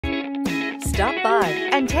Stop by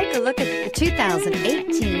and take a look at the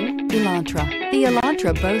 2018 Elantra. The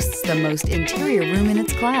Elantra boasts the most interior room in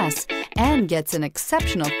its class and gets an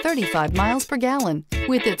exceptional 35 miles per gallon.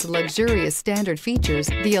 With its luxurious standard features,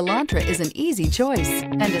 the Elantra is an easy choice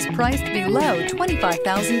and is priced below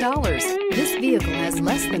 $25,000. This vehicle has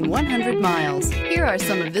less than 100 miles. Here are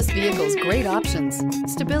some of this vehicle's great options: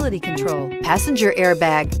 stability control, passenger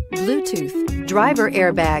airbag, Bluetooth, driver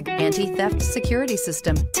airbag, anti-theft security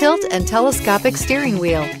system, tilt and telescopic steering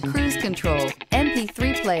wheel, cruise control,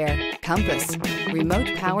 MP3 player, compass,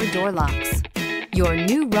 remote power door locks. Your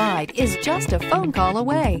new ride is just a phone call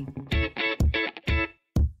away.